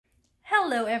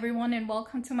Hello everyone and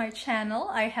welcome to my channel.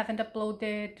 I haven't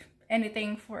uploaded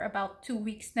anything for about 2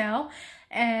 weeks now,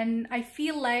 and I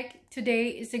feel like today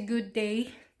is a good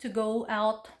day to go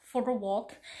out for a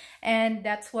walk, and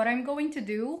that's what I'm going to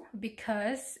do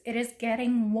because it is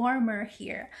getting warmer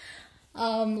here.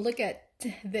 Look at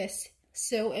this.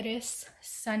 So it is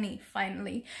sunny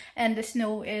finally, and the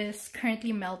snow is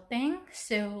currently melting,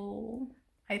 so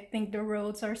I think the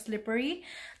roads are slippery.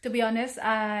 To be honest,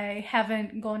 I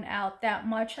haven't gone out that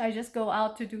much. I just go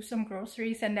out to do some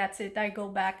groceries and that's it. I go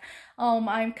back.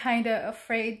 I'm kind of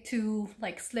afraid to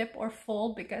like slip or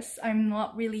fall because I'm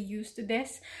not really used to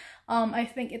this. I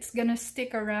think it's gonna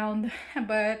stick around,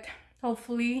 but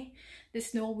hopefully the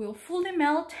snow will fully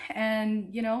melt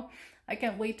and I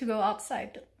can't wait to go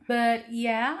outside. But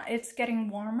yeah, it's getting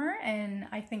warmer and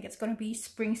I think it's gonna be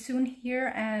spring soon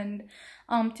here. And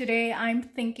today I'm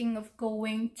thinking of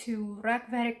going to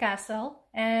Rakvere Castle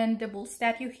and the bull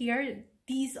statue here.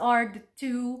 These are the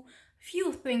two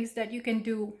few things that you can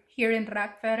do here in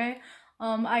Rakvere.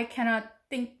 I cannot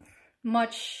think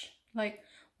much like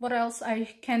what else I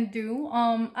can do.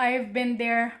 I've been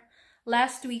there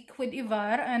last week with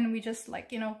Ivar and we just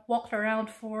walked around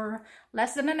for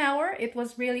less than an hour. It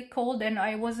was really cold and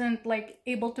I wasn't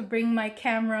able to bring my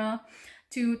camera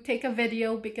to take a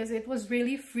video because it was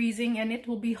really freezing and it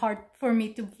will be hard for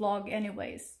me to vlog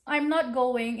anyways. I'm not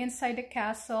going inside the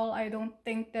castle. I don't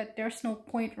think that there's no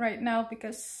point right now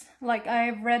because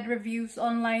I've read reviews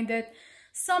online that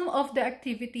some of the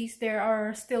activities there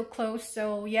are still closed.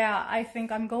 So yeah, I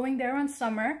think I'm going there on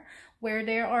summer where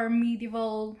there are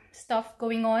medieval stuff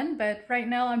going on. But right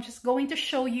now I'm just going to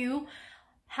show you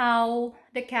how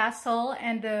the castle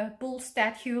and the bull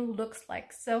statue looks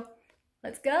like. So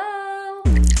let's go!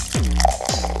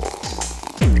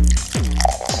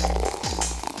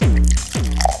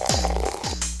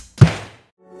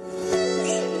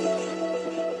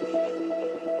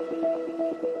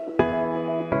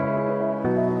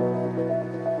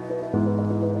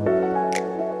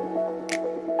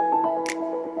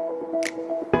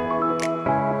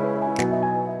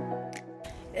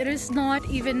 It is not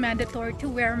even mandatory to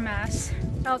wear masks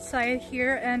outside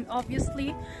here, and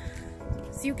obviously,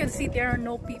 as you can see, there are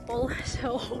no people,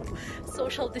 so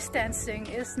social distancing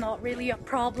is not really a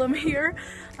problem here.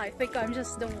 I think I'm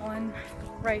just the one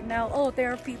right now. Oh,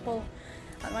 there are people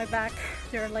at my back.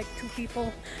 There are like 2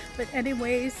 people, but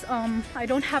anyways, I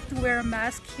don't have to wear a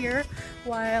mask here,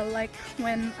 while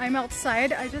when I'm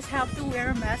outside I just have to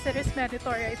wear a mask. It is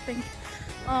mandatory, I think,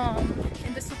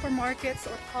 in the supermarkets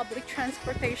or public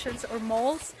transportations or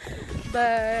malls,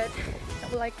 but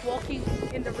walking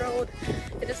in the road,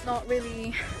 it is not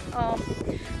really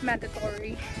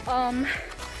mandatory. Well,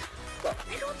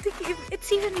 I don't think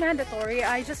it's even mandatory.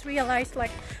 I just realized, I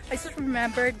just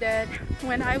remembered that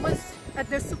when I was at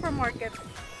the supermarket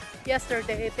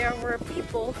yesterday, there were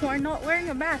people who are not wearing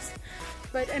a mask,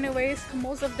 but anyways,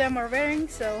 most of them are wearing.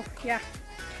 So yeah,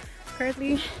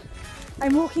 currently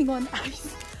I'm walking on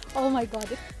ice. Oh my god,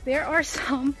 there are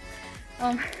some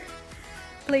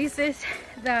places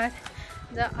that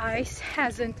the ice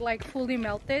hasn't fully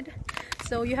melted,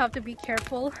 so you have to be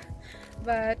careful.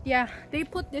 But yeah, they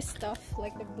put this stuff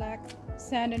like the black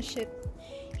sand and shit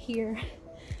here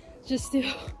just to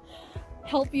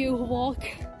help you walk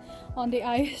on the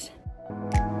ice.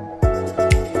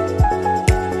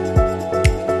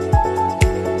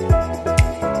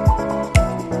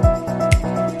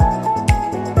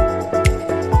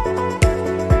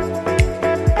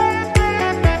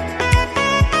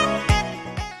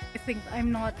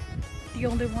 I'm not the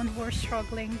only one who are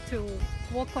struggling to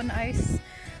walk on ice.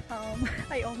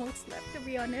 I almost slept, to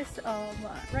be honest.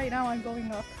 Right now I'm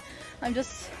going up. I'm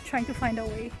just trying to find a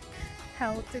way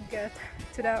how to get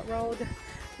to that road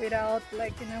without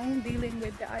dealing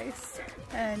with the ice.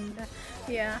 And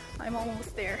yeah, I'm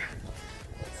almost there.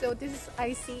 So this is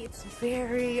icy. It's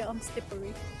very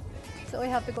slippery, so I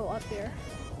have to go out there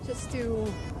just to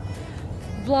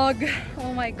vlog.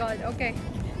 Oh my god. Okay,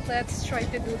 let's try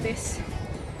to do this.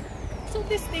 So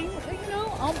this thing,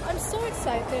 I'm so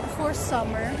excited for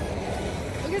summer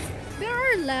because there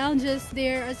are lounges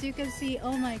there, as you can see.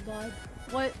 Oh my god,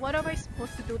 what am I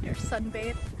supposed to do there?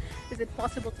 Sunbathe? Is it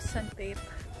possible to sunbathe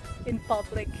in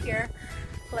public here?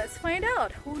 Let's find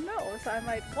out. Who knows? I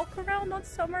might walk around on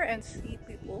summer and see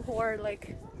people who are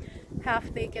half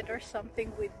naked or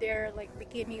something with their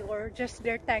bikini or just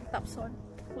their tank tops on.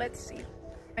 Let's see.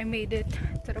 I made it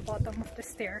to the bottom of the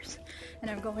stairs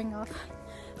and I'm going up.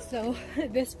 So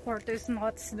this part is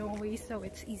not snowy, so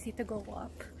it's easy to go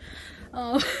up.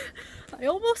 I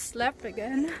almost slept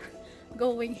again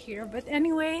going here, but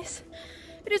anyways,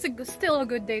 it is still a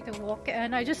good day to walk,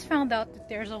 and I just found out that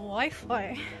there's a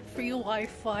Wi-Fi, free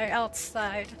Wi-Fi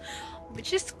outside,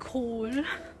 which is cool.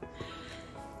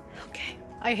 Okay,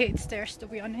 I hate stairs to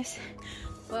be honest,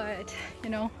 but you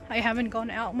know, I haven't gone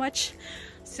out much,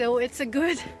 so it's a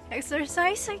good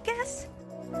exercise, I guess.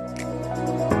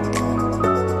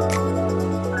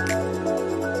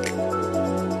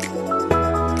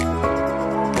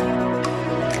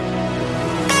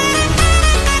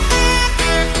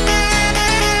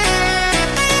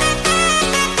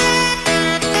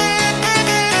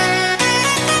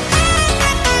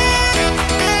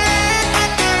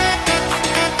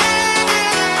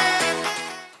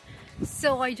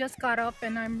 So I just got up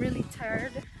and I'm really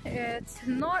tired. It's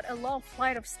not a long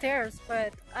flight of stairs,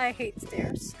 but I hate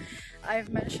stairs. I've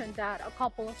mentioned that a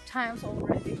couple of times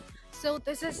already. So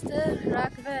this is the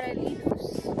Rakvere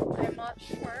Castle. I'm not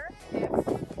sure if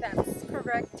that's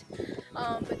correct,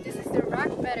 but this is the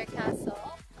Rakvere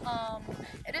Castle.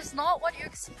 It is not what you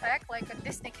expect, like a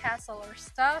Disney castle or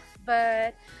stuff,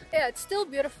 but yeah, it's still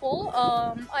beautiful.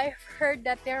 I've heard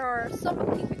that there are some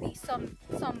activities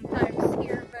sometimes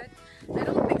here, but I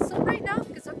don't think so right now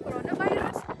because of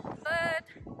coronavirus. But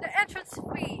the entrance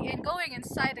fee in going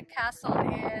inside the castle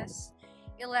is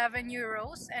 11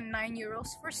 euros and 9 euros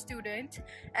for student,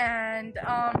 and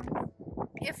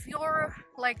if you're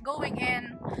like going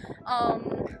in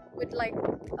with like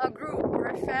a group or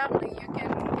a family, you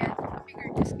can get a bigger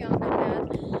discount than that.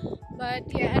 But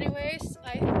yeah, anyways,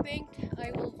 I think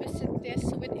I will visit this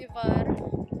with Ivar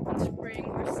in spring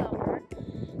or summer.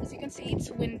 As you can see, it's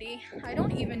windy. I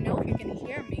don't even know if you can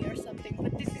hear me or something,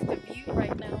 but this is the view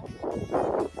right now.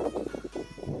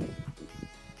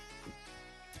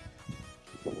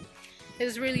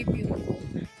 It's really beautiful.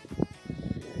 I'm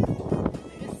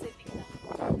just sitting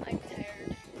down. I'm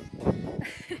tired.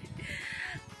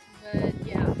 But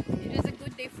yeah, it is a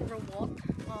good day for a walk.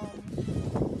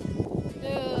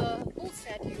 The bull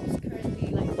statue is currently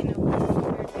like, you know,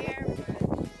 somewhere there, but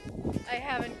I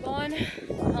haven't gone.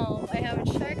 I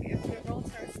haven't checked if the roads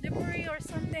are slippery or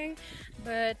something,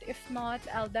 but if not,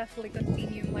 I'll definitely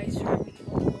continue my journey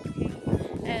on walking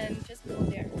and just go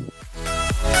there.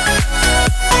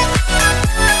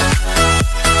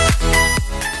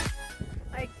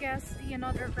 I guess the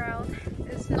another route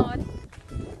is not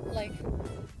like,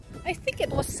 I think it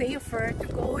was safer to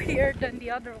go here than the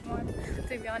other one,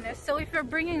 to be honest. So if you're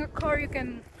bringing a car, you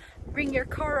can bring your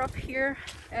car up here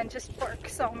and just park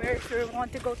somewhere if you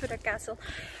want to go to the castle.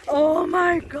 Oh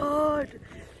my god,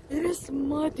 it is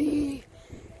muddy.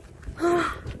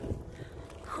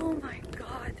 Oh my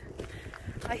god,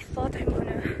 I thought I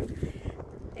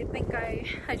think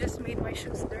I just made my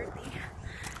shoes dirty,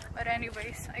 but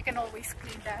anyways, I can always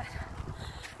clean that.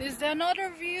 There's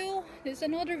another view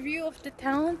of the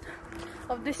town,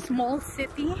 of this small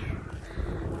city.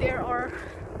 There are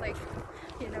like,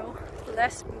 you know,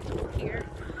 less people here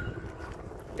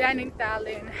than in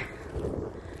Tallinn.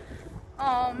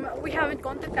 We haven't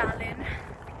gone to Tallinn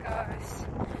because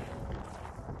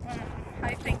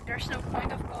I think there's no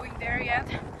point of going there yet.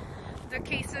 The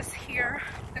cases here,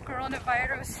 the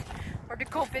coronavirus or the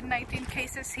COVID-19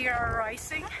 cases here are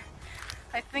rising.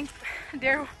 I think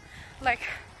they're like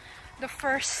the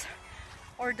first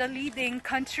or the leading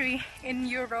country in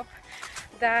Europe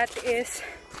that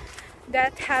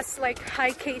has like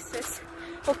high cases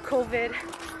of COVID.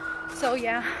 So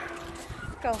yeah,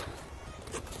 go.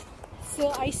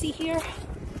 So I see here,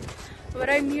 but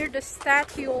I'm near the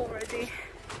statue already.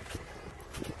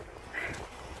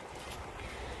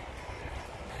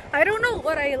 I don't know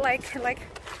what I like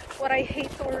what I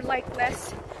hate or like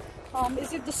less.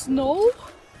 Is it the snow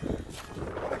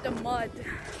or the mud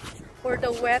or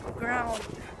the wet ground?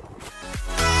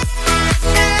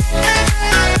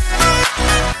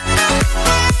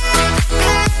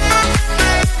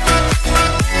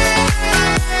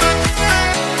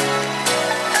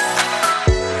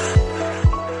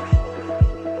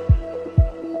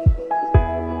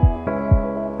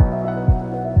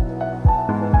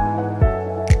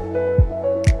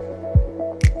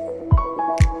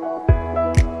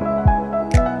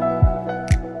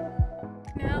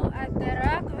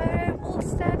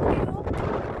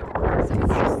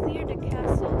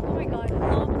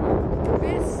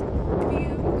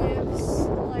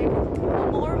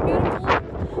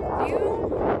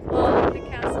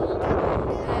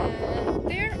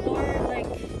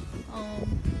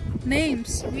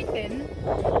 Names written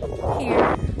here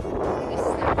in this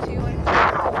statue. I'm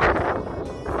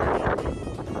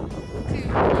to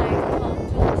like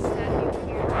bull statue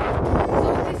here. So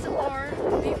these are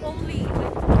the only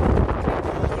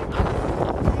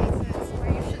places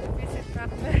where you should visit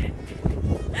Rakvere.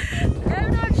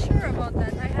 I'm not sure about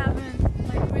that.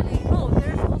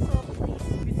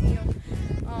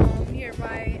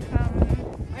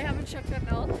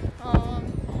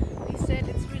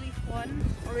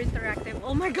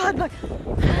 Oh my god, my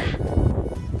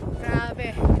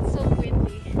grabe, it's so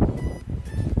windy. It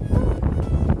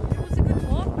was a good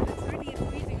walk, but it's really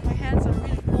freezing. My hands are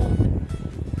really cold.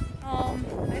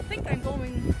 I think I'm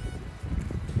going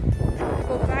to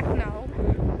go back now.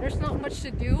 There's not much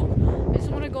to do. I just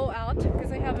want to go out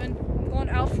because I haven't gone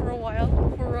out for a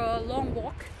while for a long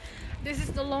walk. This is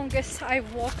the longest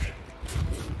I've walked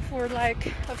for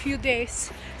like a few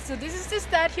days. So this is the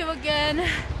statue again,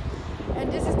 and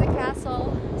this is the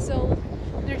castle. So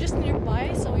they're just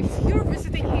nearby. So if you're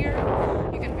visiting here,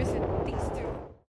 you can visit